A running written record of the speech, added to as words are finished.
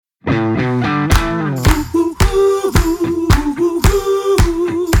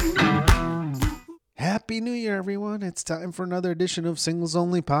Happy New Year, everyone. It's time for another edition of Singles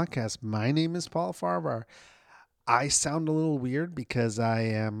Only Podcast. My name is Paul Farvar. I sound a little weird because I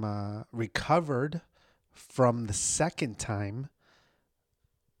am recovered from the second time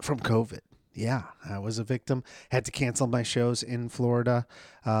from COVID. Yeah, I was a victim. Had to cancel my shows in Florida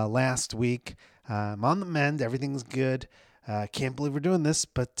last week. I'm on the mend. Everything's good. Can't believe we're doing this,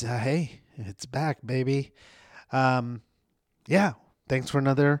 but hey, it's back, baby. Yeah, thanks for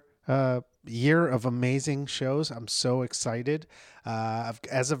another year of amazing shows. I'm so excited.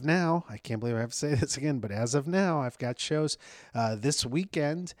 As of now, I can't believe I have to say this again, but as of now, I've got shows this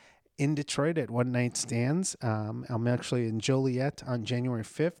weekend in Detroit at One Night Stands. I'm actually in Joliet on January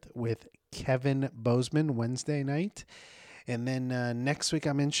 5th with Kevin Bozeman Wednesday night. And then next week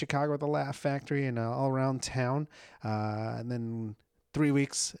I'm in Chicago at the Laugh Factory and all around town. And then 3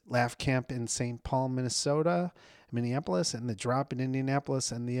 weeks Laugh Camp in St. Paul, Minnesota, Minneapolis, and the Drop in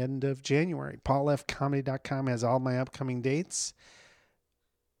Indianapolis in the end of January. PaulFComedy.com has all my upcoming dates.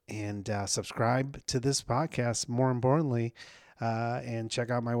 And subscribe to this podcast, more importantly, and check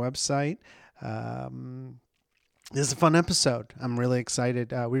out my website. This is a fun episode. I'm really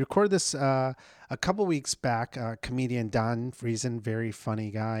excited. We recorded this a couple weeks back. Comedian Don Friesen, very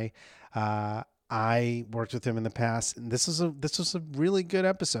funny guy. I worked with him in the past, and this was a really good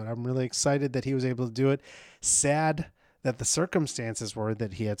episode. I'm really excited that he was able to do it. Sad that the circumstances were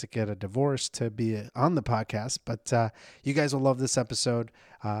that he had to get a divorce to be on the podcast, but you guys will love this episode,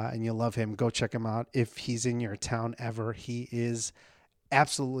 and you'll love him. Go check him out if he's in your town ever. He is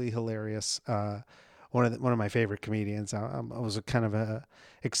absolutely hilarious. One of my favorite comedians. I was kind of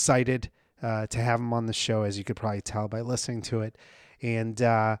excited to have him on the show, as you could probably tell by listening to it. And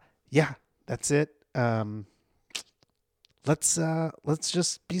yeah, that's it. Let's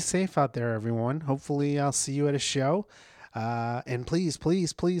just be safe out there, everyone. Hopefully I'll see you at a show. And please,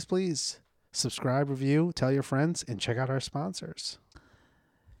 please, please, please subscribe, review, tell your friends, and check out our sponsors.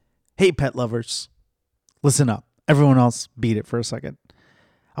 Hey, pet lovers, listen up. Everyone else, beat it for a second.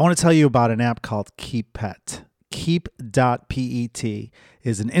 I want to tell you about an app called Keep Pet. Keep.pet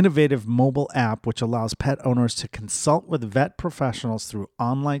is an innovative mobile app which allows pet owners to consult with vet professionals through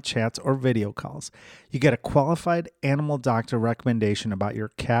online chats or video calls. You get a qualified animal doctor recommendation about your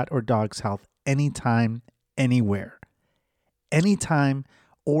cat or dog's health anytime, anywhere. Anytime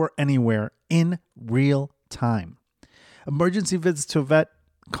or anywhere in real time. Emergency visits to a vet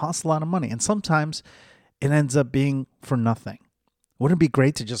cost a lot of money, and sometimes it ends up being for nothing. Wouldn't it be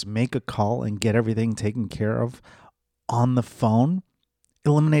great to just make a call and get everything taken care of on the phone?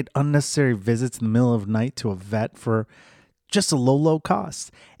 Eliminate unnecessary visits in the middle of the night to a vet for just a low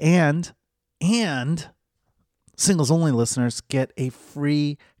cost. And Singles Only listeners get a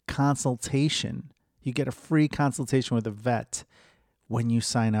free consultation. You get a free consultation with a vet when you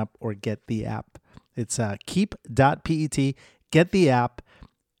sign up or get the app. It's keep.pet. Get the app.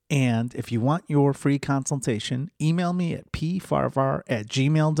 And if you want your free consultation, email me at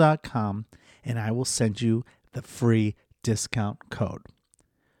pfarvar@gmail.com and I will send you the free discount code.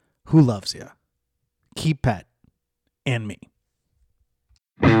 Who loves you? Keep Pet and me.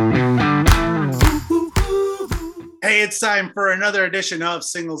 Hey, it's time for another edition of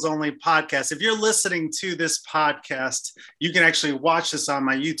Singles Only Podcast. If you're listening to this podcast, you can actually watch this on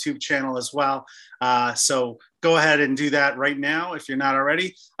my YouTube channel as well. So go ahead and do that right now if you're not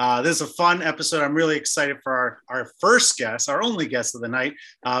already. This is a fun episode. I'm really excited for our first guest, our only guest of the night.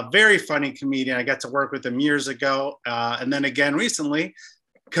 Very funny comedian. I got to work with him years ago. And then again recently,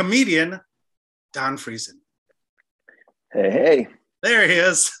 comedian Don Friesen. Hey. There he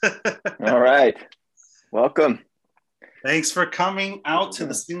is. All right. Welcome. Thanks for coming out to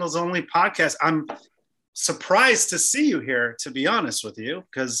the Singles Only Podcast. I'm surprised to see you here, to be honest with you,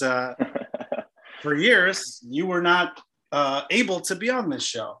 because for years you were not able to be on this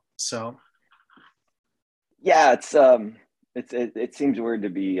show. So, yeah, it seems weird to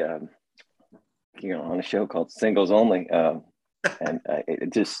be on a show called Singles Only, and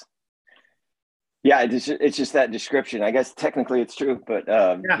it's just that description. I guess technically it's true, but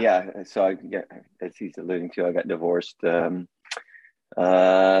yeah. So as he's alluding to, I got divorced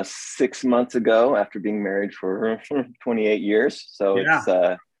 6 months ago after being married for 28 years. So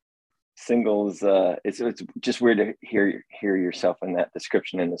It's singles. It's just weird to hear yourself in that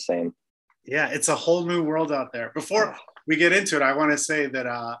description in the same. Yeah, it's a whole new world out there. Before we get into it, I want to say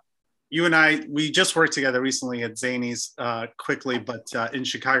that you and we just worked together recently at Zany's quickly, but in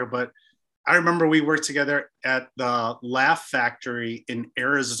Chicago, but I remember we worked together at the Laugh Factory in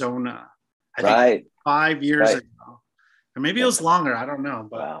Arizona. I think 5 years ago. Or maybe it was longer. I don't know.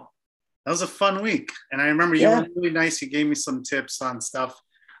 But that was a fun week. And I remember you were really nice. You gave me some tips on stuff.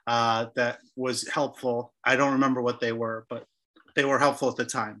 that was helpful. I don't remember what they were, but they were helpful at the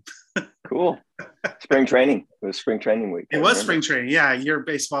time. Cool. Spring training. It was spring training week. It was spring training. Yeah, you're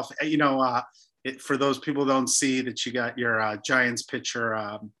baseball. For those people don't see that you got your Giants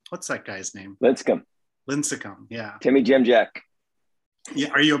pitcher. What's that guy's name? Lincecum. Yeah. Timmy Jim Jack. Yeah.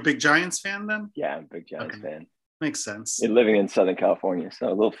 Are you a big Giants fan then? Yeah, I'm a big Giants fan. Makes sense. You're living in Southern California, so a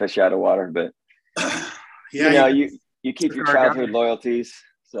little fish out of water, but yeah, you keep your childhood loyalties.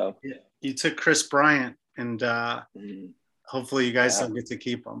 So you took Chris Bryant, and hopefully you guys don't get to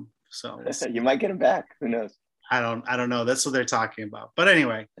keep him. So you might get him back. Who knows? I don't know. That's what they're talking about. But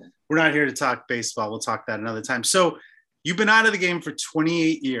anyway, we're not here to talk baseball. We'll talk that another time. So you've been out of the game for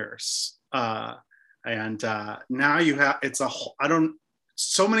 28 years. And now you have,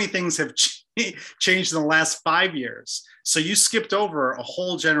 so many things have changed in the last 5 years. So you skipped over a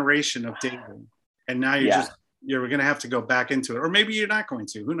whole generation of dating, and now you're going to have to go back into it, or maybe you're not going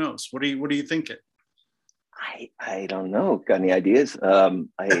to. Who knows? What are you thinking? I don't know. Got any ideas?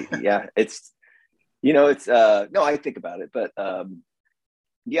 It's I think about it, but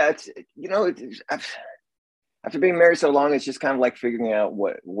after being married so long, it's just kind of like figuring out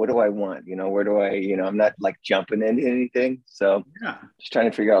what do I want? Where do I, I'm not like jumping into anything. So just trying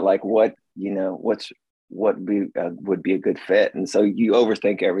to figure out like what would be a good fit. And so you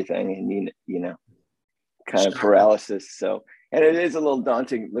overthink everything, and kind of paralysis. So, and it is a little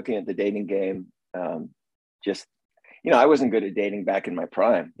daunting looking at the dating game. I wasn't good at dating back in my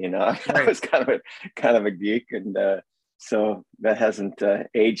prime, I was kind of a geek. And so that hasn't,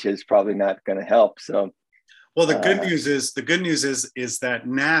 age is probably not going to help. So, well, the good news is that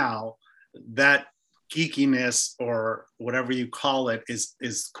now that geekiness, or whatever you call it,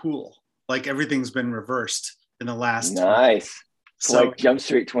 is cool. Like everything's been reversed in the last. Nice. It's like Jump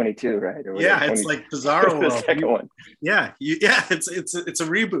Street 22, right? Or it's like Bizarro World. The second one. Yeah, it's a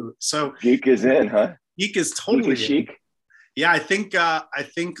reboot. So geek is in, huh? Geek is totally chic. Yeah, I think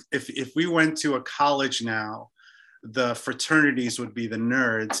if we went to a college now, the fraternities would be the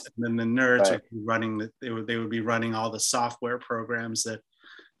nerds, and then the nerds would be running they would be running all the software programs that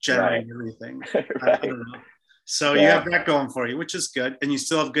generate everything. I don't know. So you have that going for you, which is good, and you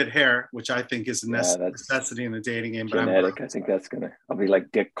still have good hair, which I think is a necessity in the dating game. Genetic. But I think I'll be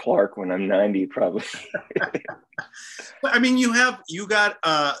like Dick Clark when I'm 90, probably. But I mean, you got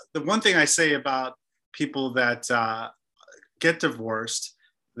the one thing I say about people that get divorced,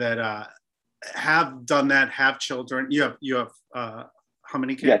 that have done that, have children. You have how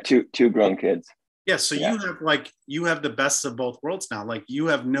many kids? Yeah, two grown kids. Yeah, so you have the best of both worlds now. Like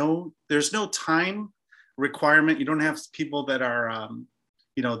there's no time requirement. You don't have people that are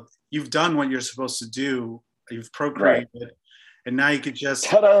you've done what you're supposed to do. You've procreated, and now you could just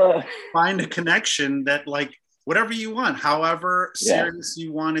find a connection that, like, whatever you want, however serious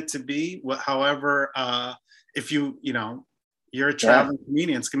you want it to be, however if you're a traveling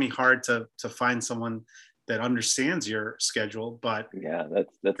comedian, it's gonna be hard to find someone that understands your schedule, but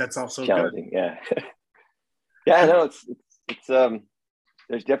that's also challenging. Good. Yeah, no, it's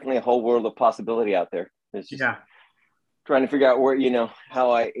there's definitely a whole world of possibility out there. It's just trying to figure out where,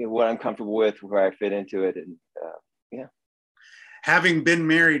 what I'm comfortable with, where I fit into it. And having been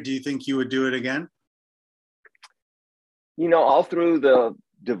married, do you think you would do it again? All through the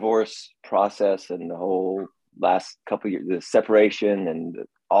divorce process and the whole last couple of years, the separation and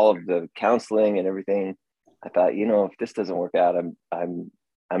all of the counseling and everything, I thought, if this doesn't work out, I'm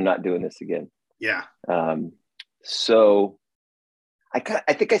not doing this again. Yeah. So I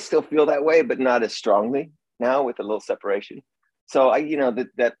think I still feel that way, but not as strongly now with a little separation. So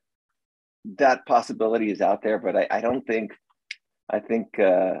that possibility is out there, but I'd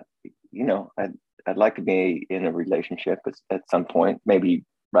like to be in a relationship at some point, maybe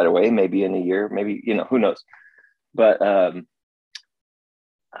right away, maybe in a year, maybe, who knows, but I'm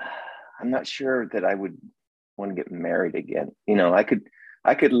not sure that I would want to get married again. I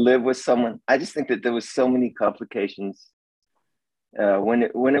could live with someone. I just think that there was so many complications. When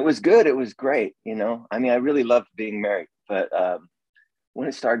it was good, it was great. I mean, I really loved being married, but when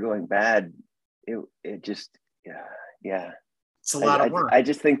it started going bad, it just, it's a lot of work. I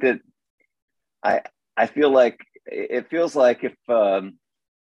just think that I feel like it feels like if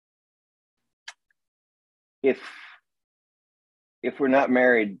we're not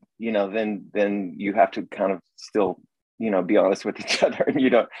married, then you have to kind of still, be honest with each other, and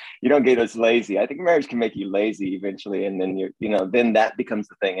you don't get as lazy. I think marriage can make you lazy eventually, and then then that becomes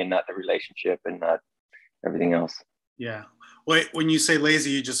the thing, and not the relationship, and not everything else. Yeah. Wait, when you say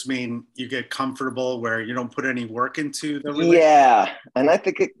lazy, you just mean you get comfortable where you don't put any work into the relationship? Yeah, and I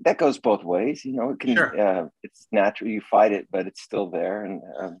think that goes both ways. You know, it can. Sure. It's natural. You fight it, but it's still there. And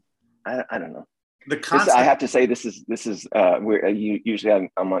I don't know. The This I concept. have to say this is we're usually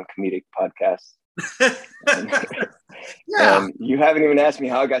I'm on comedic podcasts, and, Yeah. and you haven't even asked me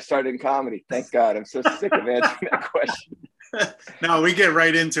how I got started in comedy. Thank God. I'm so sick of answering that question. No, we get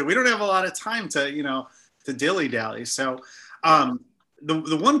right into it. We don't have a lot of time to dilly dally. So,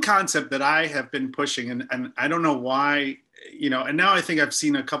 the one concept that I have been pushing, and I don't know why, and now I think I've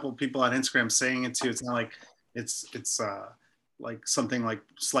seen a couple of people on Instagram saying it too. It's not like it's like something like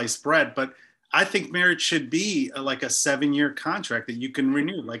sliced bread, but I think marriage should be like a 7-year contract that you can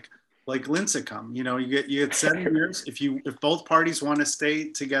renew, like lincecum. You get 7 years if both parties want to stay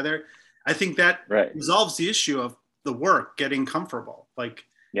together. I think that Right. resolves the issue of the work getting comfortable. Like,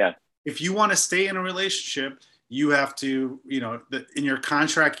 Yeah. if you want to stay in a relationship, you have to, in your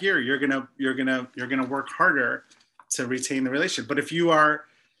contract year, you're gonna work harder to retain the relationship. But if you are,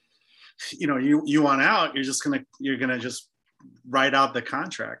 you want out, you're gonna just write out the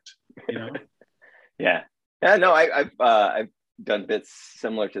contract. Yeah. Yeah. No, I've done bits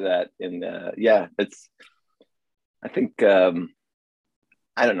similar to that. And yeah, I think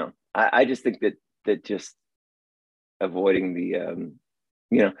I don't know. I just think that just avoiding the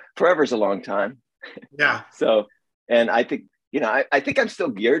forever is a long time. Yeah. So, and I think, I think I'm still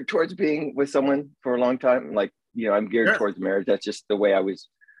geared towards being with someone for a long time. Like, I'm geared Sure. towards marriage. That's just the way I was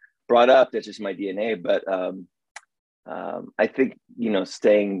brought up. That's just my DNA. But I think,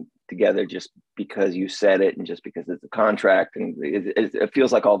 staying together just because you said it and just because it's a contract, and it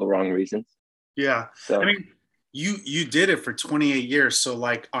feels like all the wrong reasons. Yeah. So, I mean, you did it for 28 years. So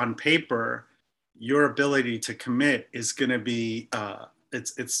like on paper, your ability to commit is going to be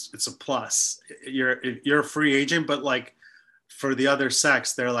it's a plus. You're a free agent, but like for the other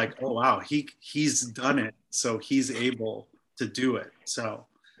sex, they're like, oh wow, he's done it, so he's able to do it. so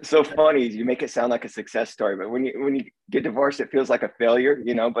funny. You make it sound like a success story, but when you get divorced, it feels like a failure,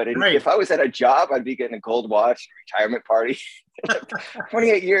 But Right. if I was at a job, I'd be getting a gold watch, retirement party.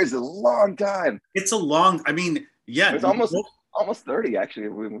 28 years is a long time. It's a long. I mean, yeah. It was almost 30 actually.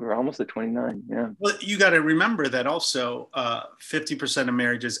 We were almost at 29. Yeah. Well, you got to remember that also 50% of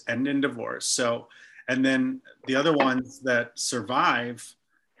marriages end in divorce. So, and then the other ones that survive,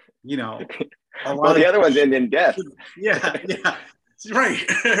 a Well, lot the of other ones end in death. yeah, yeah, right,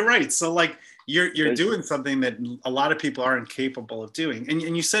 right. So like you're doing something that a lot of people aren't capable of doing, and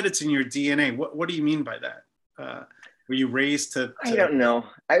you said it's in your DNA. What do you mean by that? Were you raised to? I don't know.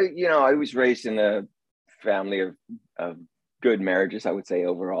 I was raised in a family of good marriages, I would say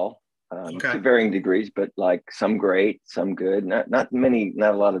overall, Okay. to varying degrees, but like some great, some good. Not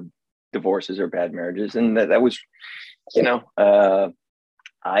a lot of divorces or bad marriages, and that was,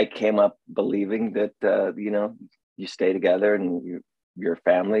 I came up believing that you stay together and you're a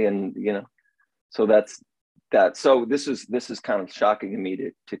family, and so that's that. So this is kind of shocking to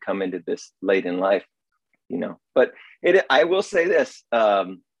me to come into this late in life, But I will say this.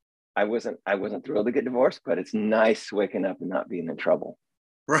 I wasn't thrilled to get divorced, but it's nice waking up and not being in trouble.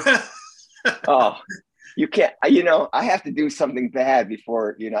 Right. Oh, you can't, I have to do something bad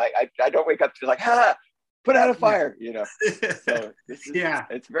before, I don't wake up to like, put out a fire, So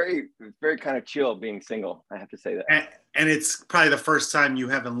it's very kind of chill being single. I have to say that. And it's probably the first time you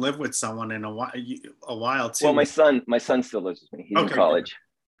haven't lived with someone in a while too. Well, my son still lives with me. He's in college.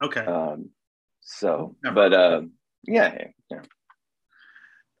 Okay. So, but yeah.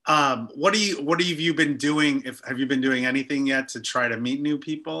 What have you been doing? Have you been doing anything yet to try to meet new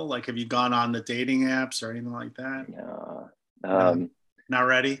people? Like, have you gone on the dating apps or anything like that? No. Not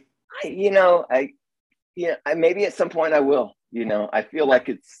ready? Maybe at some point I will. I feel like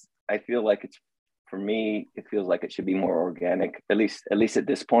it's for me. It feels like it should be more organic, at least at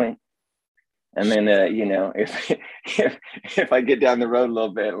this point. And then if I get down the road a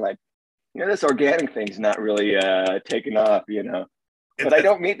little bit, like this organic thing's not really taking off, But I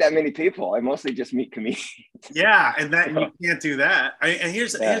don't meet that many people. I mostly just meet comedians. Yeah, and you can't do that. And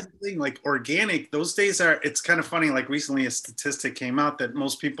here's the thing: like organic, those days it's kind of funny. Like recently, a statistic came out that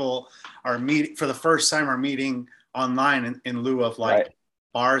most people are meeting for the first time online in lieu of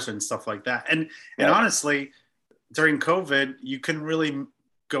bars and stuff like that. And honestly, during COVID, you couldn't really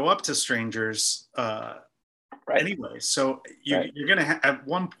go up to strangers anyway. So you're gonna at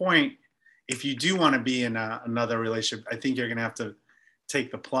one point, if you do want to be in another relationship, I think you're gonna have to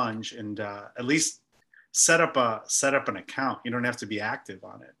take the plunge and at least set up an account. You don't have to be active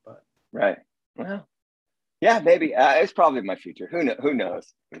on it, but right. Well, yeah, maybe it's probably my future. Who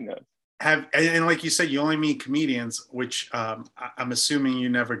knows? and like you said, you only meet comedians, which I'm assuming you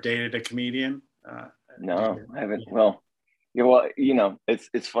never dated a comedian. No, I haven't. Well, yeah, well,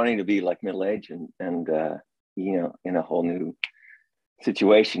 it's funny to be like middle aged and in a whole new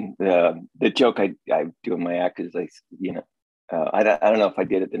situation. The joke I do in my act is like, I don't know if I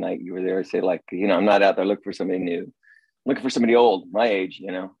did it the night you were there. I say like, I'm not out there looking for somebody new, I'm looking for somebody old, my age,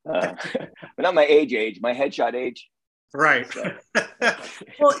 but not my age, my headshot age. Right. So.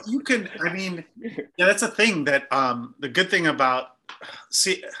 Well, you can, I mean, yeah, that's a thing that the good thing about,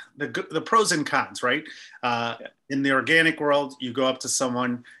 see, the pros and cons, right? In the organic world, you go up to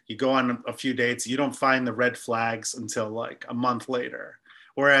someone, you go on a few dates, you don't find the red flags until like a month later.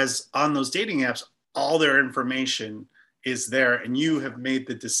 Whereas on those dating apps, all their information is there, and you have made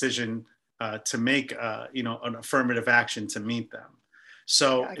the decision to make, an affirmative action to meet them.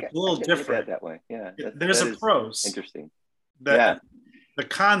 So it's a little different that way. Yeah, there's a pros. Interesting. The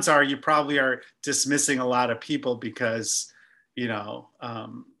cons are you probably are dismissing a lot of people because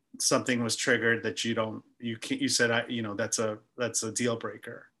something was triggered that you said that's a deal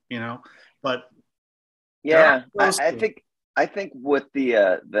breaker, but yeah, I think with the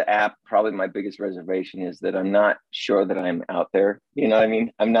app, probably my biggest reservation is that I'm not sure that I'm out there. You know what I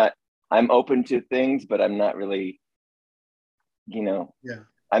mean? I'm open to things, but I'm not really,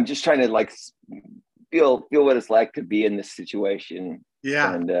 I'm just trying to like feel what it's like to be in this situation.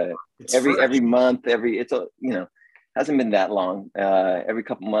 Yeah. And every month, hasn't been that long. Every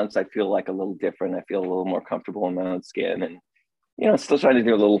couple months, I feel like a little different. I feel a little more comfortable in my own skin, and still trying to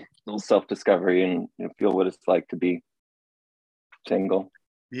do a little self-discovery and feel what it's like to be single.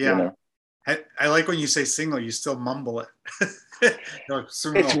 Yeah. I like when you say single, you still mumble it.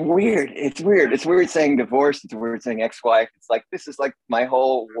 It's weird. It's weird saying divorce. It's weird saying ex-wife. It's like, this is like my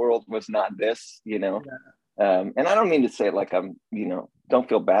whole world was not this, Yeah. And I don't mean to say it like I'm, don't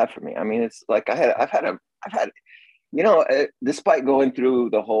feel bad for me. I mean, it's like I've had, despite going through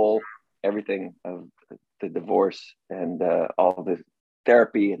the whole everything of the divorce and all the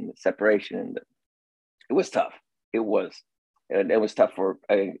therapy and the separation, and it was tough. It was tough for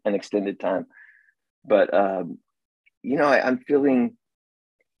an extended time. But I'm feeling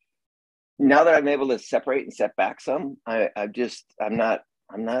now that I'm able to separate and set back some. I'm not.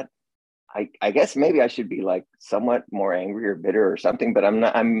 I guess maybe I should be like somewhat more angry or bitter or something, but I'm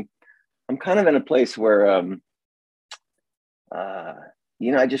not. I'm kind of in a place where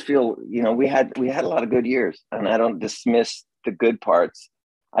I just feel, we had a lot of good years, and I don't dismiss the good parts.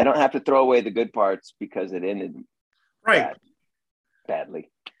 I don't have to throw away the good parts because it ended badly.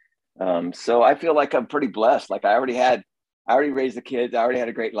 So I feel like I'm pretty blessed. Like I already raised the kids. I already had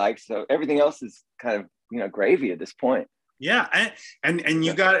a great life. So everything else is kind of, gravy at this point. Yeah. And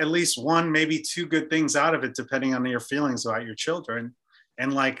you got at least one, maybe two good things out of it, depending on your feelings about your children.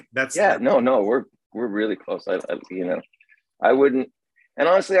 And like, that's, no, we're really close. I wouldn't, and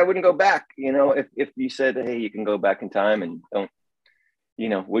honestly, I wouldn't go back, if you said, hey, you can go back in time and don't,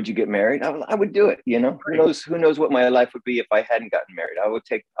 would you get married? I would do it. Right. Who knows what my life would be if I hadn't gotten married. I'll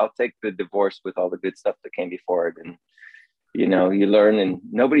take the divorce with all the good stuff that came before it. And, you learn, and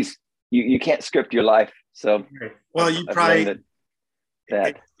you can't script your life. So, well, you probably,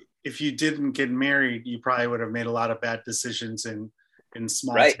 if you didn't get married, you probably would have made a lot of bad decisions in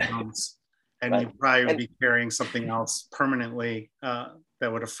small towns, and you probably would be carrying something else permanently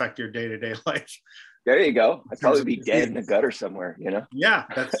that would affect your day-to-day life. There you go. I'd probably be dead in the gutter somewhere, Yeah,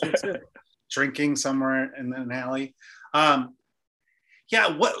 that's true too. Drinking somewhere in an alley.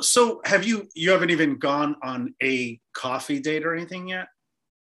 So you haven't even gone on a coffee date or anything yet?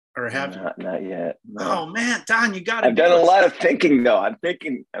 Or have you? Not yet. No. Oh man, Don, you got to. I've done a lot of thinking though. I'm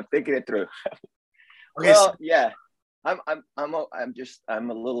thinking it through. Okay, well, yeah. I'm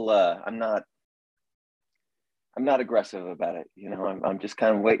a little I'm not aggressive about it. I'm just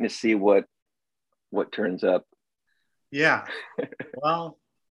kind of waiting to see what turns up. Yeah. Well,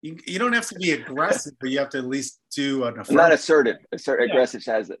 you don't have to be aggressive, but you have to at least do an affirmative. Not assertive. Aggressive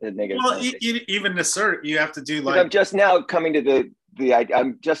has a negative. Well, even assert, you have to do like. I'm just now coming to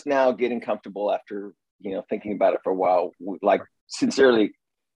I'm just now getting comfortable after thinking about it for a while, like sincerely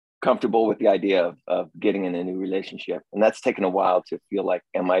comfortable with the idea of getting in a new relationship, and that's taken a while to feel like,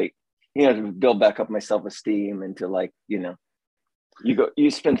 am I, to build back up my self-esteem, and to like,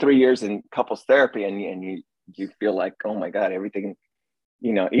 you spend 3 years in couples therapy, and you feel like, oh my God, everything,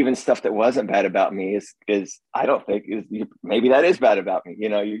 even stuff that wasn't bad about me is I don't think maybe that is bad about me.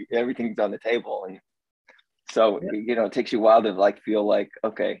 Everything's on the table, and so it takes you a while to like feel like,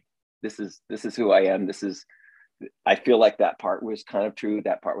 okay, this is who I am. I feel like that part was kind of true.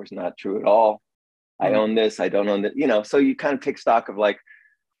 That part was not true at all. I own this. I don't own that. So you kind of take stock of like,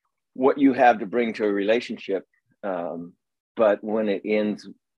 what you have to bring to a relationship. But when it ends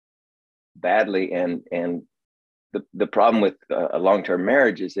badly, and the problem with a long-term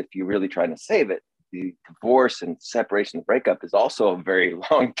marriage is if you're really trying to save it, the divorce and separation, the breakup is also a very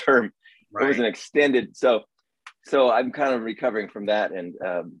long-term. Right. It was an extended. So I'm kind of recovering from that, and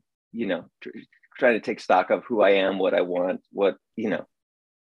trying to take stock of who I am, what I want, what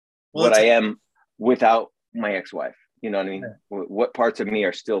I am without my ex-wife. You know what I mean? Yeah. What parts of me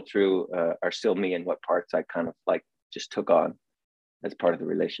are still true, are still me, and what parts I kind of like just took on as part of the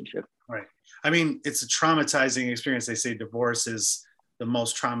relationship. Right. I mean, it's a traumatizing experience. They say divorce is the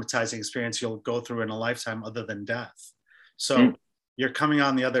most traumatizing experience you'll go through in a lifetime other than death. So you're coming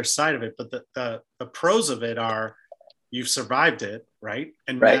on the other side of it, but the pros of it are you've survived it, right?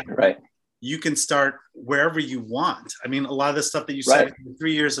 And right. You can start wherever you want. I mean, a lot of the stuff that you said in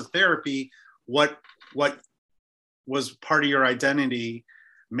 3 years of therapy, what was part of your identity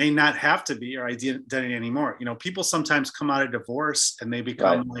may not have to be your identity anymore. People sometimes come out of divorce and they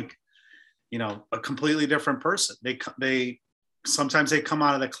become like, a completely different person. They sometimes they come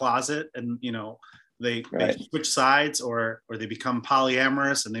out of the closet and, they switch sides, or they become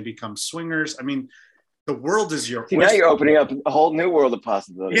polyamorous and they become swingers. I mean, the world is your oyster. Now you're opening up a whole new world of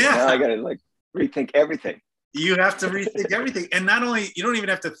possibilities. Yeah. Now I got to rethink everything. You have to rethink everything. And not only, you don't even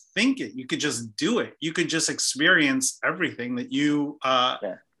have to think it. You could just do it. You could just experience everything that you,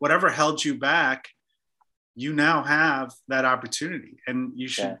 whatever held you back, you now have that opportunity, and you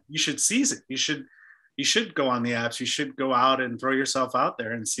should seize it. You should go on the apps. You should go out and throw yourself out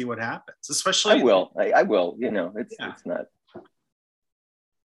there and see what happens. Especially, I will. It's not.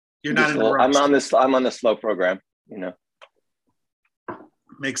 You're not in a rush. I'm on the slow program.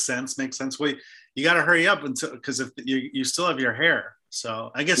 Makes sense. Well, you got to hurry up because if you still have your hair,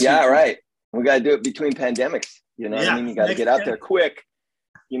 so I guess. Yeah, right. We got to do it between pandemics. What I mean? You got to get out there quick.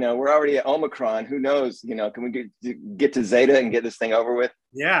 We're already at Omicron. Who knows? Can we get to Zeta and get this thing over with?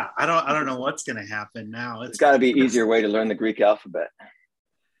 Yeah, I don't know what's going to happen now. It's got to be an easier way to learn the Greek alphabet.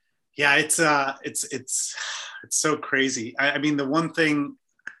 Yeah, it's so crazy. I mean, the one thing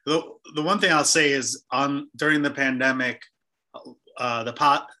I'll say is during the pandemic,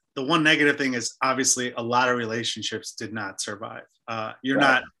 the one negative thing is obviously a lot of relationships did not survive. You're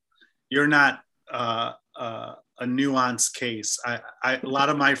not a nuanced case. A lot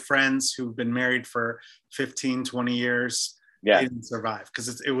of my friends who've been married for 15, 20 years didn't survive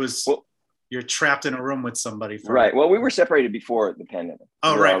because it was you're trapped in a room with somebody. Right. Well, we were separated before the pandemic.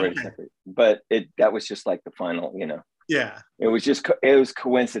 Oh, right. Already separated. But that was just like the final, Yeah. It was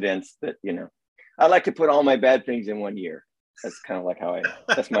coincidence that, I like to put all my bad things in one year. That's kind of like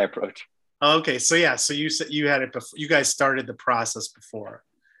that's my approach. Okay. So you said you had it before, you guys started the process before,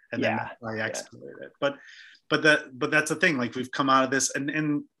 and then I explored it. But that's the thing, like we've come out of this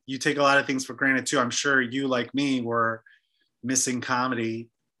and you take a lot of things for granted too. I'm sure you, like me, were missing comedy.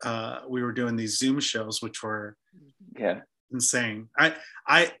 We were doing these Zoom shows, which were insane.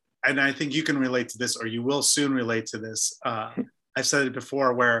 And I think you can relate to this, or you will soon relate to this. I've said it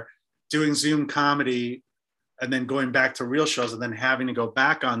before, where doing Zoom comedy and then going back to real shows and then having to go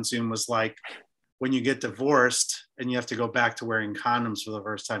back on Zoom was like when you get divorced and you have to go back to wearing condoms for the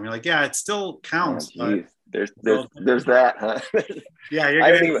first time. You're like, yeah, it still counts. But there's that, huh? Yeah,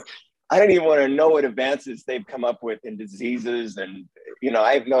 I don't even want to know what advances they've come up with in diseases, and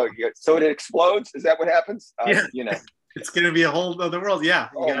I have no. So it explodes. Is that what happens? Yeah. It's going to be a whole other world. Yeah.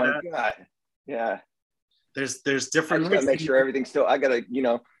 Oh my God. Yeah. There's different. I got to make sure everything's still. I got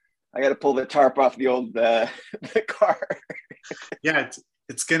to pull the tarp off the old the car. Yeah,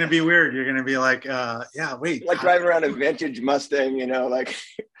 it's going to be weird. You're going to be like, wait. Like driving around a vintage Mustang, like.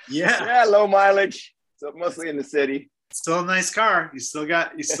 Yeah. Low mileage. So mostly in the city. Still a nice car. You still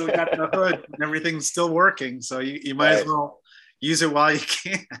got the hood and everything's still working. So you might as well use it while you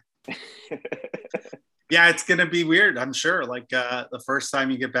can. Yeah, it's going to be weird, I'm sure. Like the first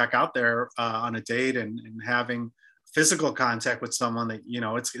time you get back out there on a date and having physical contact with someone that,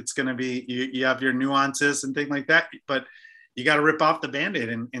 it's going to be, you have your nuances and things like that, but you got to rip off the Band-Aid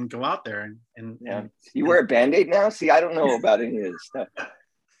and go out there. And you wear a Band-Aid now? See, I don't know about any of this stuff. So,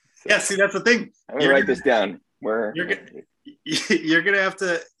 yeah, see, that's the thing. I'm going to write this down. You're gonna have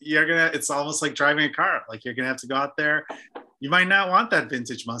to. It's almost like driving a car. Like you're gonna have to go out there. You might not want that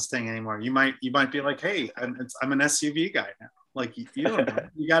vintage Mustang anymore. You might be like, hey, I'm an SUV guy now. Like you don't know.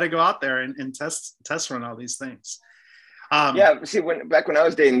 You got to go out there and test run all these things. See, back when I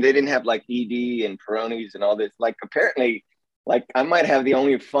was dating, they didn't have like ED and Peronis and all this. Like apparently, like I might have the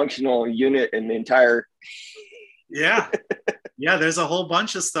only functional unit in the entire. Yeah, there's a whole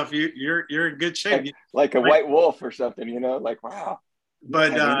bunch of stuff. You're in good shape. Like a white wolf or something, like, wow.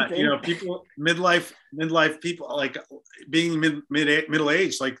 But people midlife people, like being middle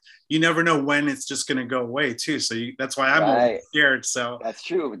aged, like you never know when it's just going to go away too. So that's why I'm always scared. So that's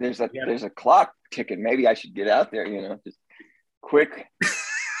true. There's a clock ticking. Maybe I should get out there. Just quick.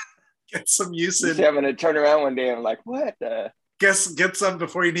 Get some use in. Just having to turn around one day. I'm like, what? Get some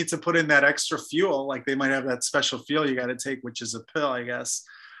before you need to put in that extra fuel. Like they might have that special fuel you got to take, which is a pill, I guess.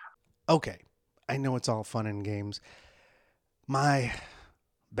 Okay, I know it's all fun and games. My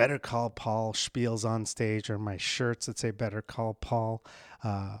Better Call Paul spiels on stage, or my shirts that say Better Call Paul.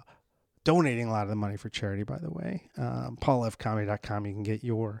 Donating a lot of the money for charity, by the way. PaulFComedy.com. You can get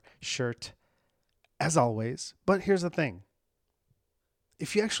your shirt, as always. But here's the thing.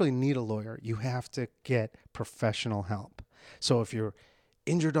 If you actually need a lawyer, you have to get professional help. So if you're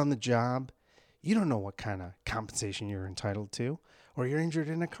injured on the job, you don't know what kind of compensation you're entitled to, or you're injured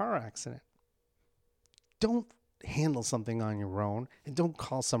in a car accident. Don't handle something on your own, and don't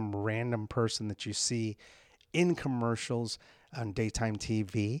call some random person that you see in commercials on daytime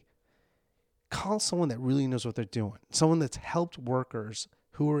TV. Call someone that really knows what they're doing. Someone that's helped workers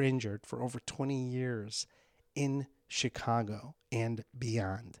who were injured for over 20 years in Chicago and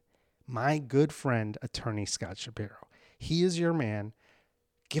beyond. My good friend, attorney Scott Shapiro. He is your man.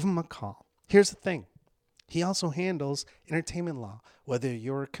 Give him a call. Here's the thing. He also handles entertainment law, whether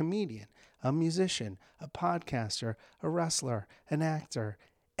you're a comedian, a musician, a podcaster, a wrestler, an actor,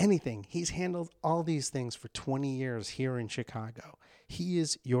 anything. He's handled all these things for 20 years here in Chicago. He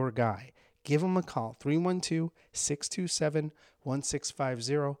is your guy. Give him a call,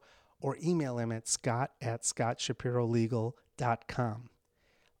 312-627-1650, or email him at scott@scottshapirolegal.com.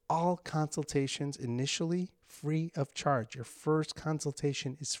 All consultations initially free of charge. Your first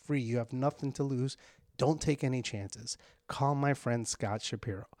consultation is free. You have nothing to lose. Don't take any chances. Call my friend Scott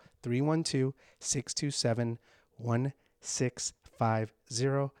Shapiro,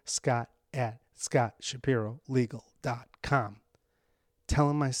 312-627-1650, scott@scottshapirolegal.com. Tell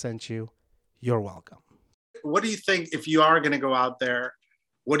him I sent you. You're welcome. What do you think, if you are going to go out there,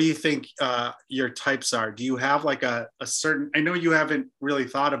 what do you think your types are? Do you have like a certain, I know you haven't really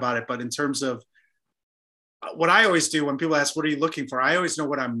thought about it, but in terms of what I always do when people ask, what are you looking for? I always know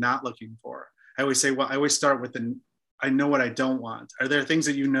what I'm not looking for. I always say, well, I always start with I know what I don't want. Are there things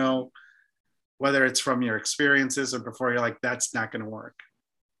that you know, whether it's from your experiences or before, you're like, that's not going to work?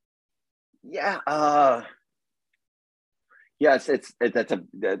 Yeah. Yes,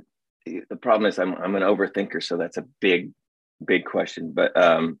 the problem is I'm an overthinker, so that's a big question. But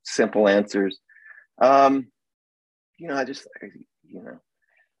simple answers. I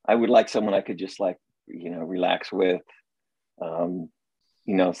would like someone I could just relax with.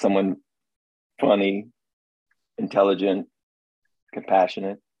 Someone funny, intelligent,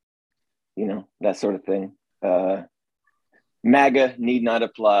 compassionate. That sort of thing. MAGA need not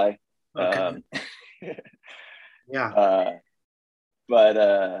apply. Okay.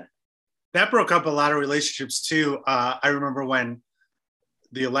 But that broke up a lot of relationships too. I remember when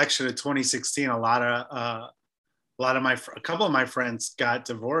the election of 2016, a couple of my friends got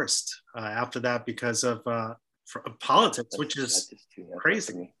divorced after that because of politics, which is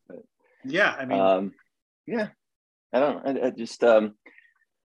crazy. But, yeah, I mean, I don't know. I just I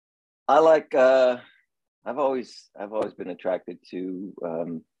like. I've always been attracted to.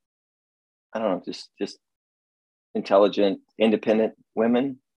 I don't know, just intelligent, independent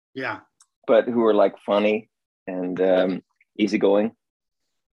women. Yeah. But who are like funny and easygoing.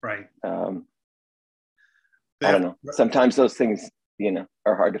 Right. I don't know. Sometimes those things,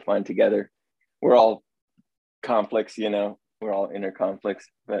 are hard to find together. We're all conflicts, we're all inner conflicts,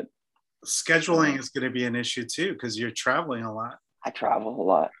 but scheduling is going to be an issue too, because you're traveling a lot. I travel a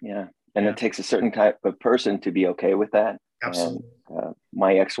lot. Yeah. And it takes a certain type of person to be okay with that. Absolutely. And,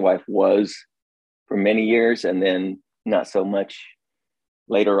 my ex-wife was for many years, and then not so much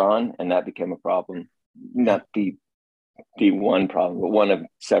later on. And that became a problem. Not the one problem, but one of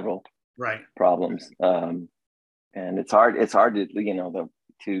several problems. And it's hard to,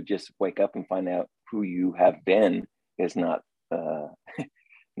 to just wake up and find out who you have been is not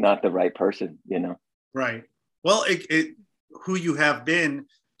not the right person, Right. Well, who you have been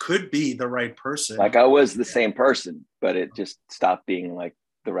could be the right person. Like I was the same person, but it just stopped being like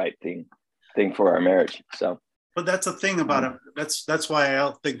the right thing for our marriage. So, but that's the thing about it. That's why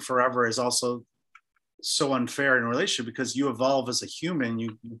I think forever is also so unfair in a relationship, because you evolve as a human,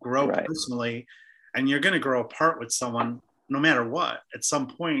 you grow personally, and you're going to grow apart with someone no matter what at some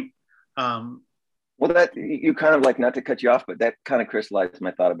point. Well, that you kind of like, not to cut you off, but that kind of crystallized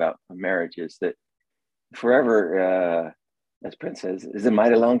my thought about marriage, is that forever, as Prince says, is a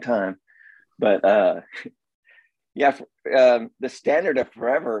mighty long time. But Yeah. The standard of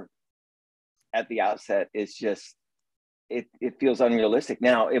forever at the outset is just, it feels unrealistic.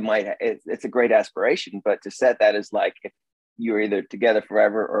 Now it's a great aspiration, but to set that as like, if you're either together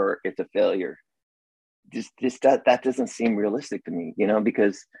forever or it's a failure, just that doesn't seem realistic to me,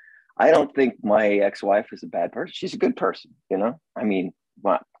 because I don't think my ex-wife is a bad person. She's a good person, I mean,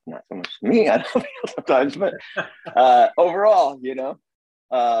 well, not so much to me, I don't feel sometimes, but overall,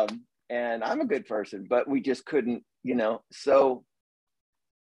 and I'm a good person, but we just couldn't, so,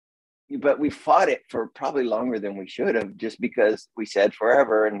 but we fought it for probably longer than we should have, just because we said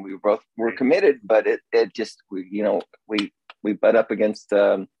forever and we both were committed, but it just, we butt up against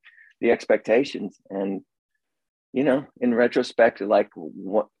the expectations. And, in retrospect, like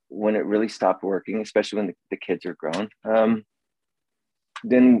when it really stopped working, especially when the kids are grown,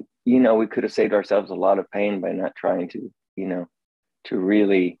 then, we could have saved ourselves a lot of pain by not trying to, to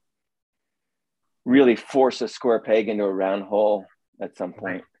really force a square peg into a round hole at some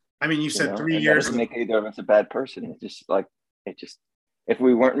point. I mean, you said 3 years. That doesn't make either of us a bad person. It's just like, if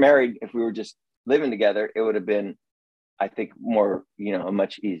we weren't married, if we were just living together, it would have been, I think, more, a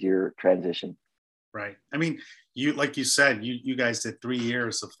much easier transition. Right. I mean, like you said, you guys did 3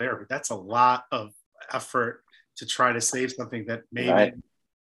 years of therapy. That's a lot of effort to try to save something that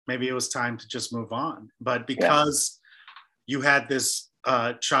maybe it was time to just move on. But because you had this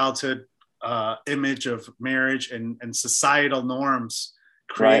childhood image of marriage and societal norms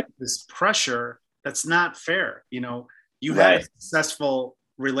create this pressure that's not fair. You had a successful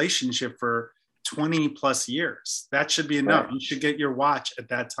relationship for 20 plus years. That should be enough. You should get your watch at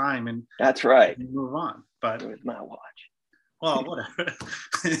that time and that's right. And move on. But with my watch. Well, whatever.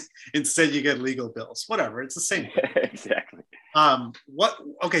 Instead you get legal bills. Whatever. It's the same thing. Exactly.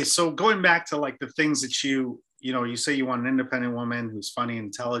 Okay, so going back to like the things that you say you want an independent woman who's funny,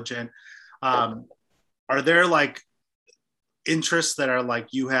 intelligent. Are there like interests that are like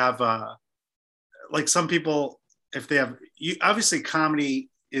you have like some people, if they have, obviously comedy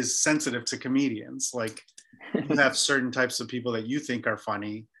is sensitive to comedians. Like you have certain types of people that you think are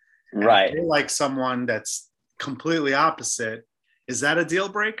funny, right? You're like someone that's completely opposite. Is that a deal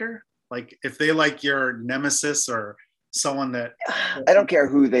breaker? Like if they like your nemesis or someone that, I don't care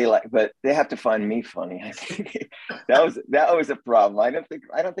who they like, but they have to find me funny. I think that was a problem. I don't think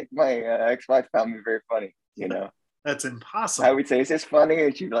my ex-wife found me very funny. That's impossible. I would say, is this funny?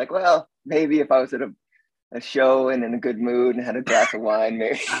 And she'd be like, well, maybe if I was at a show and in a good mood and had a glass of wine,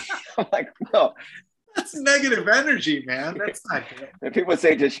 maybe. I'm like, no. That's negative energy, man. That's not good. And people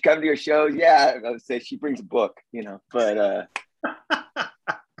say, does she come to your shows? Yeah, I would say she brings a book, but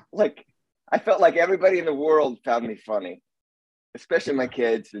like I felt like everybody in the world found me funny, especially my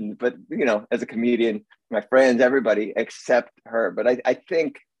kids, but as a comedian, my friends, everybody except her. But I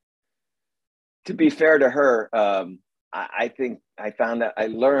think, to be fair to her, I think I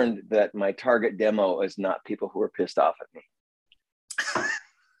learned that my target demo is not people who are pissed off at me.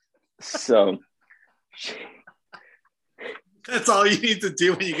 So that's all you need to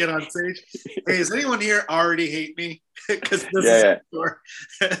do when you get on stage. Hey, does anyone here already hate me? Because this is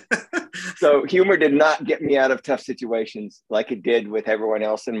So humor did not get me out of tough situations like it did with everyone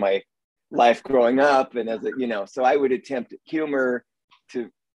else in my life growing up, and so I would attempt humor to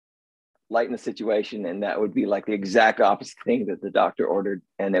lighten the situation, and that would be like the exact opposite thing that the doctor ordered,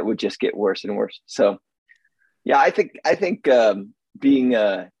 and it would just get worse and worse. So yeah, I think being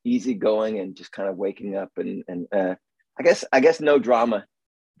easygoing and just kind of waking up and I guess no drama.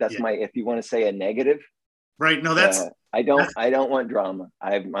 That's if you want to say a negative. Right. No, I don't want drama.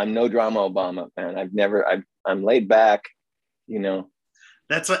 I'm no drama Obama, man. I'm laid back,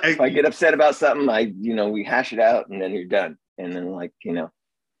 That's what if I get upset about something, we hash it out and then you're done. And then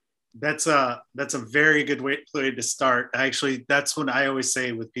that's a very good way to start. Actually, that's what I always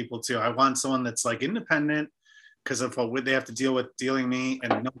say with people too. I want someone that's like independent, because of what they have to deal with dealing me,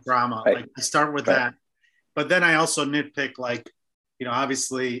 and no drama. Right. Like I start with that, but then I also nitpick, like,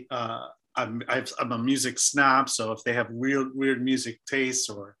 obviously I'm a music snob. So if they have weird music tastes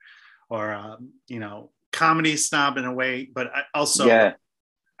or comedy snob in a way, but I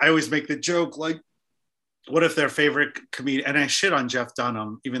always make the joke, like, what if their favorite comedian, and I shit on Jeff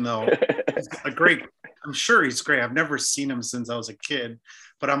Dunham, even though he's I'm sure he's great. I've never seen him since I was a kid,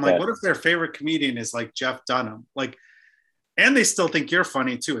 but I'm like, what if their favorite comedian is like Jeff Dunham? Like, and they still think you're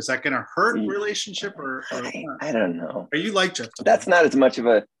funny too. Is that going to hurt relationship or I don't know. Are you like Jeff Dunham? That's not as much of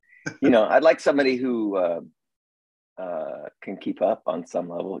a, I'd like somebody who can keep up on some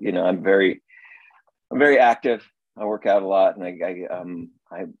level. I'm very active. I work out a lot, and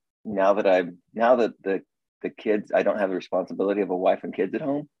now that the kids, I don't have the responsibility of a wife and kids at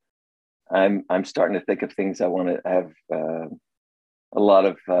home. I'm starting to think of things I want to have. A lot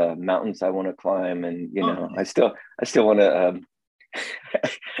of mountains I want to climb, and nice. I still want to.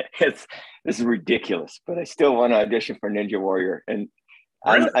 This is ridiculous, but I still want to audition for Ninja Warrior, and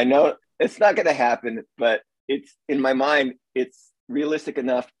really? I know it's not going to happen, but it's in my mind. It's realistic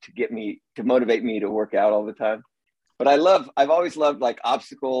enough to motivate me to work out all the time. But I've always loved like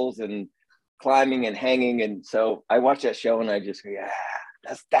obstacles and climbing and hanging, and so I watch that show and I just go,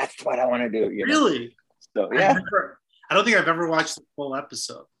 that's what I want to do. Really? So yeah. I don't think I've ever watched the full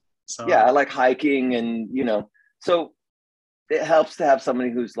episode. So yeah, I like hiking, and so it helps to have somebody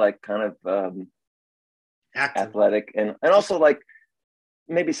who's like kind of athletic, and also like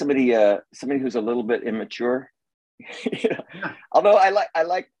maybe somebody who's a little bit immature. Yeah. Although I'm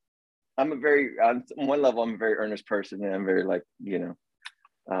on one level I'm a very earnest person, and I'm very like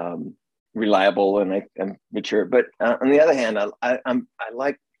reliable, and I'm mature. But on the other hand, I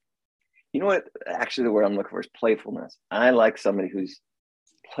like, what actually the word I'm looking for is playfulness. I like somebody who's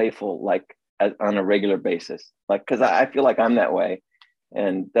playful, like on a regular basis, like, because I feel like I'm that way,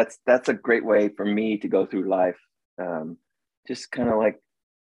 and that's a great way for me to go through life. Just kind of like,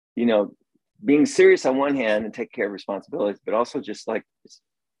 being serious on one hand and take care of responsibilities, but also just like,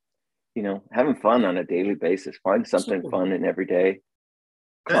 having fun on a daily basis. Find something fun in every day.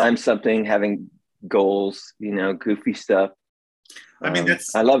 Climb something, having goals, goofy stuff. I mean,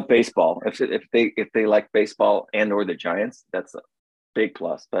 I love baseball. If they like baseball and or the Giants, that's a big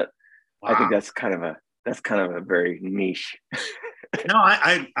plus. But wow. I think that's kind of a very niche. No,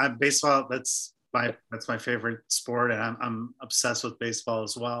 I baseball. That's my favorite sport, and I'm obsessed with baseball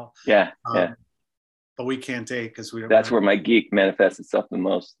as well. Yeah, But we can't take because we don't. That's where my geek manifests itself the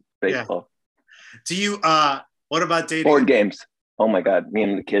most. Baseball. Yeah. Do you? What about dating? Board games. Oh my God, me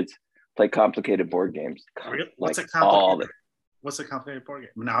and the kids play complicated board games. What's a complicated board game?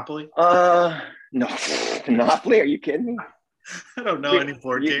 Monopoly? No. Monopoly? Are you kidding me? I don't know any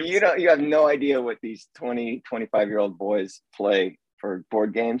board games. You have no idea what these 20, 25-year-old boys play for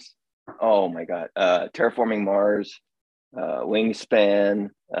board games. Oh my God. Terraforming Mars,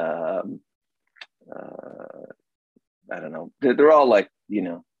 Wingspan, I don't know. They're all like,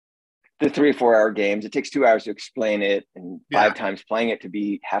 the 3 or 4 hour games. It takes 2 hours to explain it, and 5 times playing it to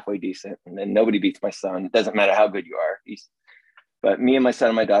be halfway decent. And then nobody beats my son. It doesn't matter how good you are. But me and my son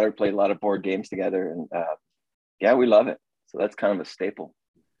and my daughter play a lot of board games together, and we love it. So that's kind of a staple.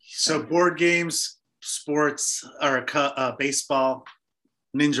 So board games, sports, or baseball,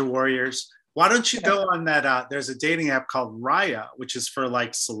 Ninja Warriors. Why don't you go on that? There's a dating app called Raya, which is for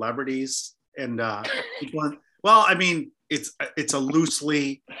like celebrities and people. Well, I mean, it's a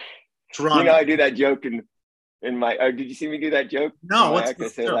loosely drawn. I do that joke in my. Did you see me do that joke? No. I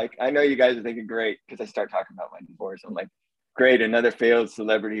say like, I know you guys are thinking great, because I start talking about my divorce. I'm like, great, another failed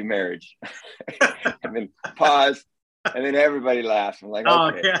celebrity marriage, and then pause, and then everybody laughs. I'm like,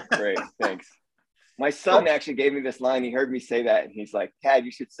 okay, great, thanks. My son actually gave me this line. He heard me say that, and he's like, Dad,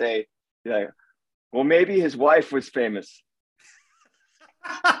 you should say, well, maybe his wife was famous.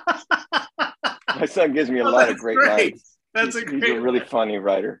 My son gives me a lot of great lines. He's a really funny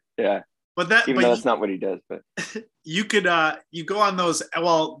writer. Yeah. But though that's not what he does, but you could you go on those.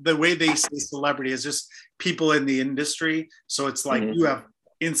 Well, the way they say celebrity is just people in the industry. So it's like you have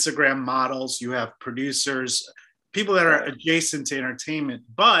Instagram models, you have producers, people that are adjacent to entertainment,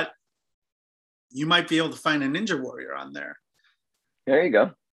 but you might be able to find a Ninja Warrior on there. There you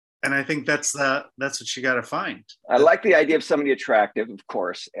go. And I think that's what you got to find. I like the idea of somebody attractive. Of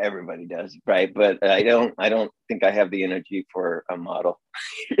course, everybody does, right? But I don't think I have the energy for a model.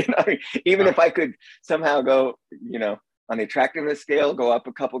 Even if I could somehow go, on the attractiveness scale, go up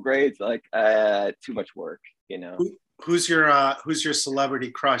a couple grades, like too much work. Who's your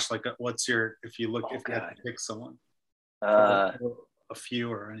celebrity crush? Like, what's your, if you have to pick someone, a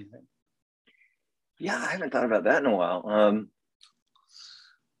few or anything? Yeah, I haven't thought about that in a while.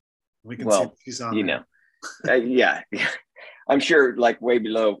 We can see if she's on. Yeah, I'm sure, like way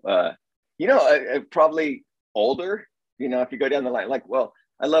below. Probably older. If you go down the line, like,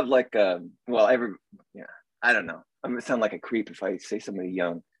 I love like, I don't know. I'm gonna sound like a creep if I say somebody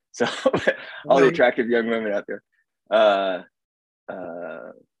young. So all the attractive young women out there.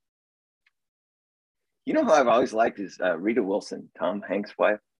 Who I've always liked is Rita Wilson, Tom Hanks'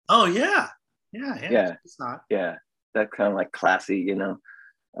 wife. Oh yeah. It's not. Yeah, that kind of like classy,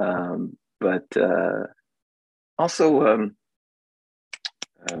 but also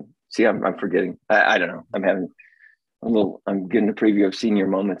see, I'm forgetting. I don't know. I'm getting a preview of senior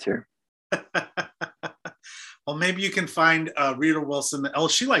moments here. Well, maybe you can find Rita Wilson. Oh,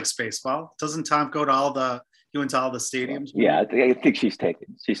 she likes baseball. Doesn't Tom go to all the You went to all the stadiums? Yeah, I think she's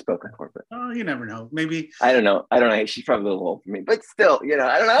taken. She's spoken for, but you never know. Maybe I don't know. She's probably a little old for me, but still,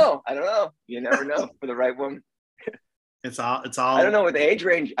 I don't know. You never know for the right woman. It's all. I don't know what the age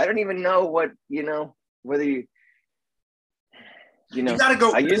range. I don't even know what whether you gotta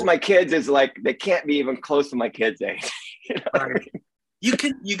go. I use my kids as like they can't be even close to my kids' age. Right. You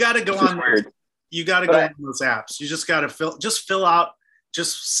got to go on. You got to go on those apps. You just got to fill out.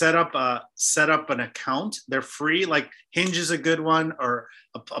 Just set up an account. They're free. Like Hinge is a good one, or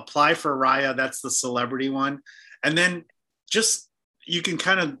apply for Raya. That's the celebrity one, and then you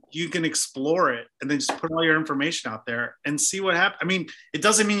can explore it, and then just put all your information out there and see what happens. I mean, it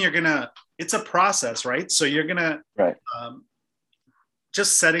doesn't mean you're gonna. It's a process, right? So you're gonna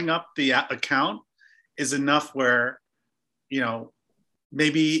just setting up the account is enough where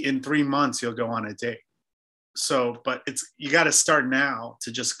maybe in 3 months you'll go on a date. So, but you got to start now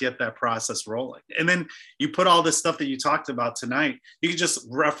to just get that process rolling. And then you put all this stuff that you talked about tonight, you can just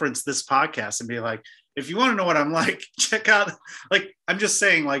reference this podcast and be like, if you want to know what I'm like, check out, like, I'm just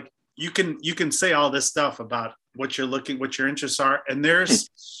saying, like, you can say all this stuff about what you're looking, what your interests are. And there's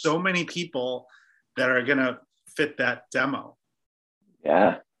so many people that are going to fit that demo.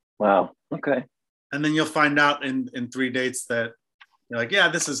 Yeah. Wow. Okay. And then you'll find out in 3 dates that you're like, yeah,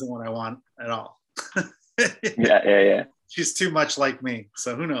 this isn't what I want at all. Yeah. She's too much like me.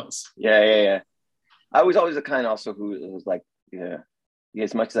 So who knows? Yeah. I was always the kind also who was like,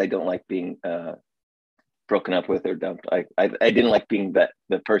 as much as I don't like being broken up with or dumped, I didn't like being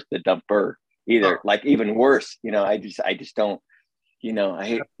the person, the dumper either. Like even worse, I just don't, I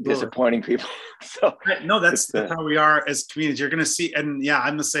hate disappointing people. So no, that's how we are as comedians. You're gonna see, and yeah,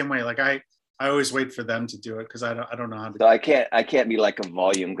 I'm the same way. Like I always wait for them to do it because I don't know how to. So I can't be like a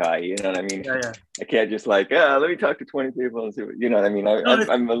volume guy. You know what I mean? Yeah. I can't just like, let me talk to 20 people and see what, you know what I mean?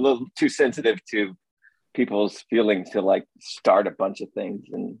 I'm a little too sensitive to people's feelings to like start a bunch of things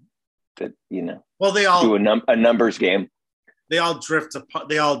and that Well, they all do a numbers game. They all drift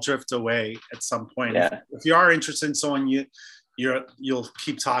away at some point. Yeah. If you are interested in someone, you'll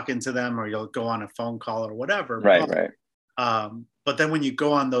keep talking to them, or you'll go on a phone call or whatever. Right. But then when you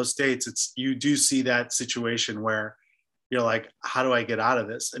go on those dates, you do see that situation where you're like, how do I get out of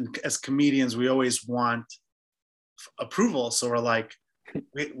this? And as comedians, we always want approval. So we're like,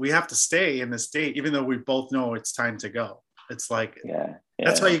 we have to stay in this date, even though we both know it's time to go. It's like,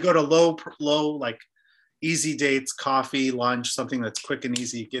 that's why you go to low, like easy dates, coffee, lunch, something that's quick and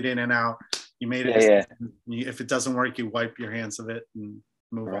easy, get in and out. You made it. If it doesn't work, you wipe your hands of it and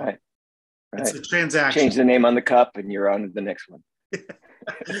move on. Right. It's a transaction. Change the name on the cup and you're on to the next one.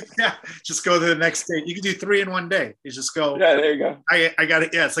 Yeah, just go to the next date. You can do 3 in one day. You just go. Yeah, there you go. I got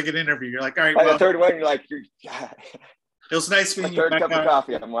it. Yeah, it's like an interview. You're like, all right. By the third one, you're like, it was nice meeting you. Third cup of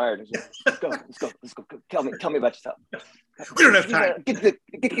coffee. I'm wired. Let's go. Tell me about yourself. We don't have time.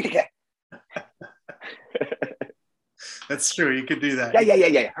 Get. That's true. You could do that.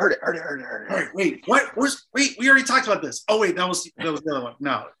 Yeah. Heard it. All right, wait. What? Wait. We already talked about this. Oh wait, that was the other one.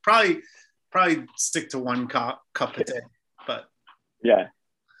 No, probably stick to 1 cup a day. But yeah,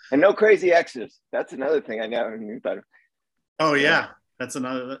 and no crazy exes. That's another thing I never knew about. Oh yeah, that's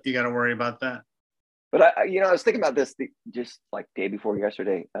another. You got to worry about that. But I was thinking about this just like day before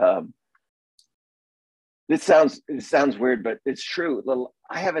yesterday. This sounds weird, but it's true.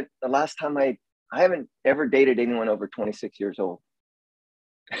 I haven't ever dated anyone over 26 years old,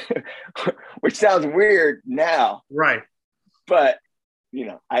 which sounds weird now. Right. But,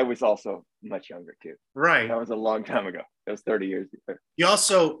 I was also much younger too. Right. That was a long time ago. That was 30 years ago.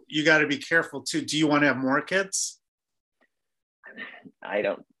 You got to be careful too. Do you want to have more kids? I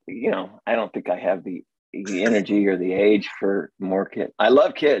don't think I have the energy or the age for more kids. I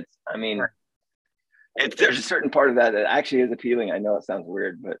love kids. I mean, right. There's a certain part of that actually is appealing. I know it sounds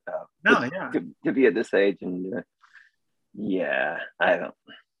weird, but to be at this age and I don't.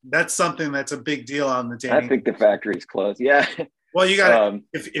 That's something that's a big deal on the dating. I think the factory's closed. Yeah. Well, you got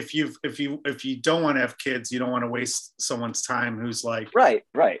if you don't want to have kids, you don't want to waste someone's time who's like right.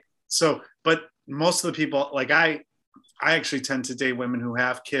 So, but most of the people, like I actually tend to date women who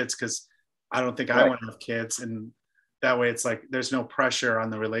have kids because I don't think I want to have kids, and that way it's like there's no pressure on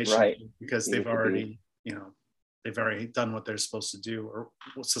the relationship because they've already done what they're supposed to do or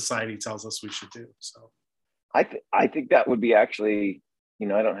what society tells us we should do. So I think that would be actually, I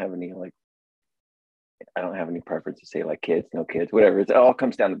don't have any preference to say like kids, no kids, whatever. It all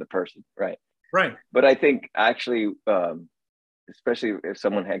comes down to the person, right? Right. But I think actually, especially if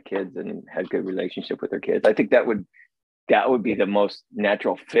someone had kids and had a good relationship with their kids, I think that would be the most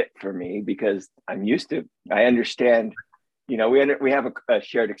natural fit for me because I understand, we have a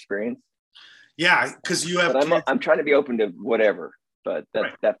shared experience. Yeah, because you have. But I'm trying to be open to whatever. But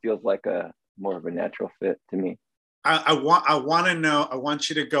that feels like a more of a natural fit to me. I want to know. I want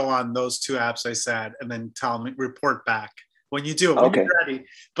you to go on those 2 apps I said, and then report back when you do it, when you're ready.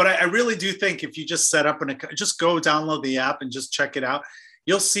 But I really do think if you just set up just go download the app and just check it out,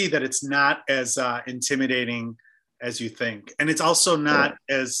 you'll see that it's not as intimidating as you think, and it's also not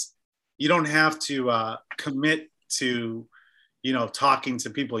as, you don't have to commit to, talking to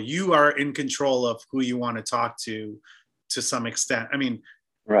people. You are in control of who you want to talk to some extent. I mean,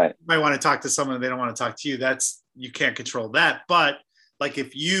 right. You might want to talk to someone and they don't want to talk to you. You can't control that. But like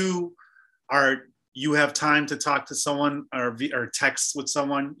if you have time to talk to someone or text with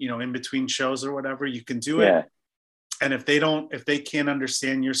someone, in between shows or whatever, you can do it. And if they can't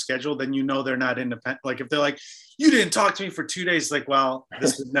understand your schedule, then they're not independent. Like if they're like, you didn't talk to me for 2 days, like, well,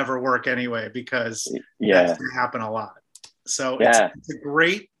 this would never work anyway, because that's going to happen a lot. So it's a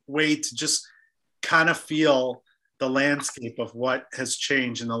great way to just kind of feel the landscape of what has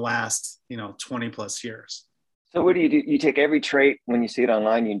changed in the last, 20 plus years. So what do? You take every trait when you see it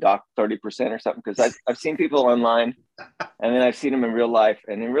online, you dock 30% or something? Because I've seen people online and then I've seen them in real life,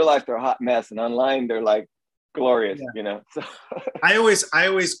 and in real life they're a hot mess, and online they're like glorious, So I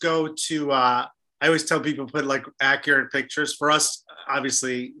always go to I always tell people put like accurate pictures. For us,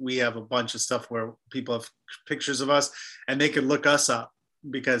 obviously we have a bunch of stuff where people have pictures of us and they can look us up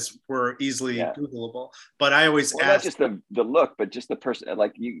because we're easily Googleable. But I always ask, not just the look, but just the person.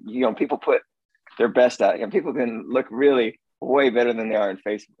 Like people put their best out, and people can look really way better than they are in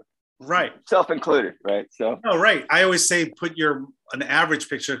Facebook. Right. Self-included, right? So. Oh, right. I always say put an average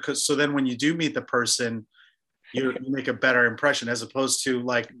picture, so then when you do meet the person, you make a better impression, as opposed to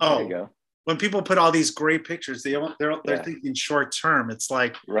like, when people put all these great pictures, they're thinking short term. It's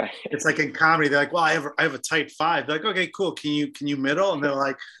like, it's like in comedy, they're like, well, I have a tight 5. They're like, okay, cool. Can you middle? And they're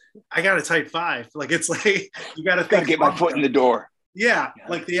like, I got a tight 5. Like, it's like, you got to get my foot in the door. Yeah.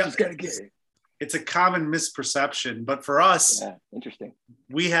 Like just got to get it. It's a common misperception, but for us, interesting.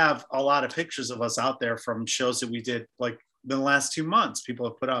 We have a lot of pictures of us out there from shows that we did like the last 2 months, people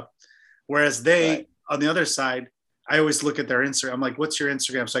have put up. Whereas on the other side, I always look at their Instagram. I'm like, what's your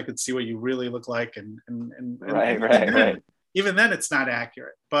Instagram? So I could see what you really look like. And even then it's not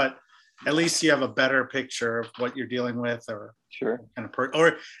accurate, but at least you have a better picture of what you're dealing with, or kind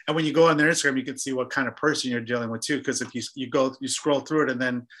of and when you go on their Instagram, you can see what kind of person you're dealing with too. Because if you scroll through it and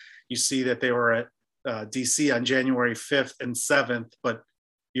then you see that they were at DC on January 5th and 7th, but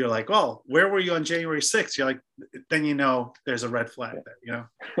you're like, oh, where were you on January 6th? You're like, then there's a red flag there,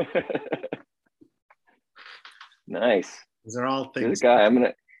 Nice. These are all things. You're the guy.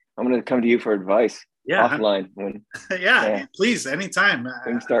 I'm gonna come to you for advice. Offline when. Please, anytime.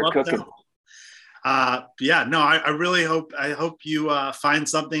 Things start cooking. I really hope you find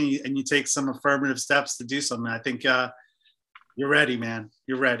something and you take some affirmative steps to do something. I think you're ready, man.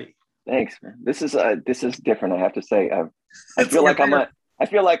 You're ready. Thanks, man. This is different, I have to say. I feel like I'm on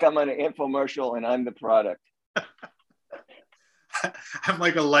an infomercial and I'm the product. I'm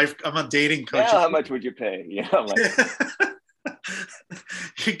a dating coach. How much would you pay? I'm like,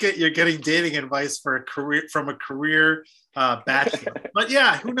 you're getting dating advice from a career bachelor. But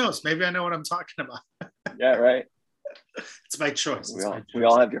who knows? Maybe I know what I'm talking about. Right. It's my choice. We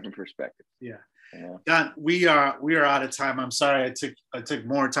all have different perspectives. Yeah. Don, we are out of time. I'm sorry I took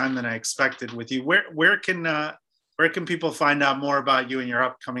more time than I expected with you. Where can people find out more about you and your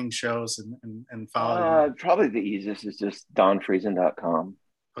upcoming shows and follow you? Probably the easiest is just donfriesen.com.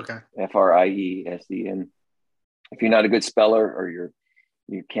 Okay. Friesen. If you're not a good speller or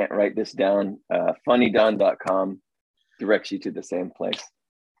you can't write this down, funnydon.com directs you to the same place.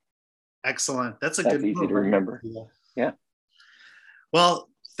 Excellent. That's easy to remember. Yeah. Well,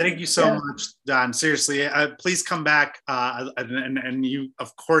 thank you so much, Don. Seriously, please come back. And you,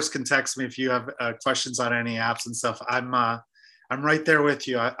 of course, can text me if you have questions on any apps and stuff. I'm right there with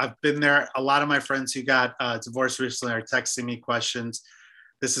you. I've been there. A lot of my friends who got divorced recently are texting me questions.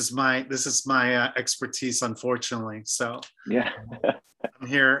 This is my expertise, unfortunately. So I'm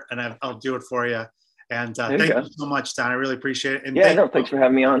here and I'll do it for you. And thank you so much, Don. I really appreciate it. And thanks for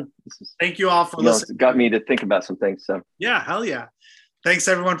having me on. Thank you all for listening. It got me to think about some things. So hell yeah. Thanks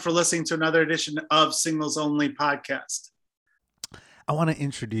everyone for listening to another edition of Singles Only Podcast. I want to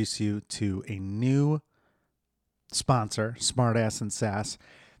introduce you to a new sponsor, Smartass and Sass.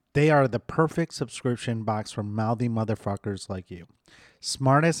 They are the perfect subscription box for mouthy motherfuckers like you.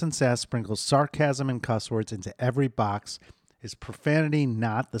 Smartass and Sass sprinkles sarcasm and cuss words into every box. Is profanity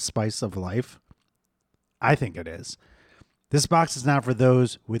not the spice of life? I think it is. This box is not for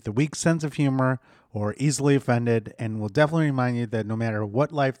those with a weak sense of humor or easily offended, and will definitely remind you that no matter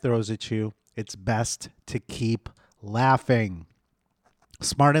what life throws at you, it's best to keep laughing.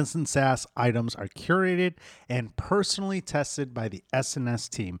 Smartass and Sass items are curated and personally tested by the S&S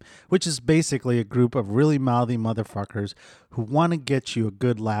team, which is basically a group of really mouthy motherfuckers who want to get you a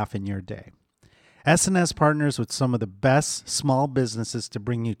good laugh in your day. S&S partners with some of the best small businesses to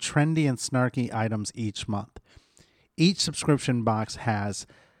bring you trendy and snarky items each month. Each subscription box has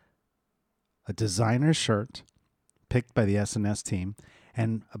a designer shirt picked by the S&S team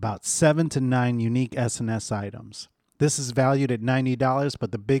and about 7 to 9 unique S&S items. This is valued at $90,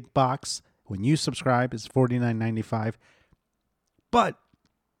 but the big box, when you subscribe, is $49.95. But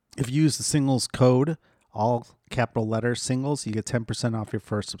if you use the singles code, all capital letters singles, you get 10% off your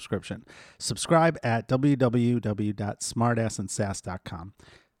first subscription. Subscribe at www.smartassandsass.com.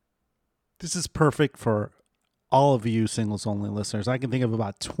 This is perfect for all of you singles only listeners. I can think of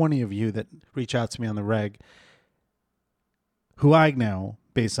about 20 of you that reach out to me on the reg who I know,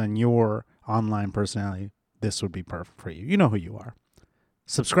 based on your online personality, this would be perfect for you. You know who you are.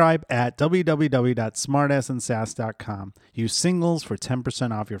 Subscribe at www.smartassandsass.com. Use singles for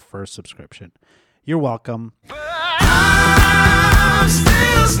 10% off your first subscription. You're welcome. I'm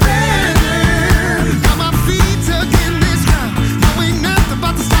still standing on my feet.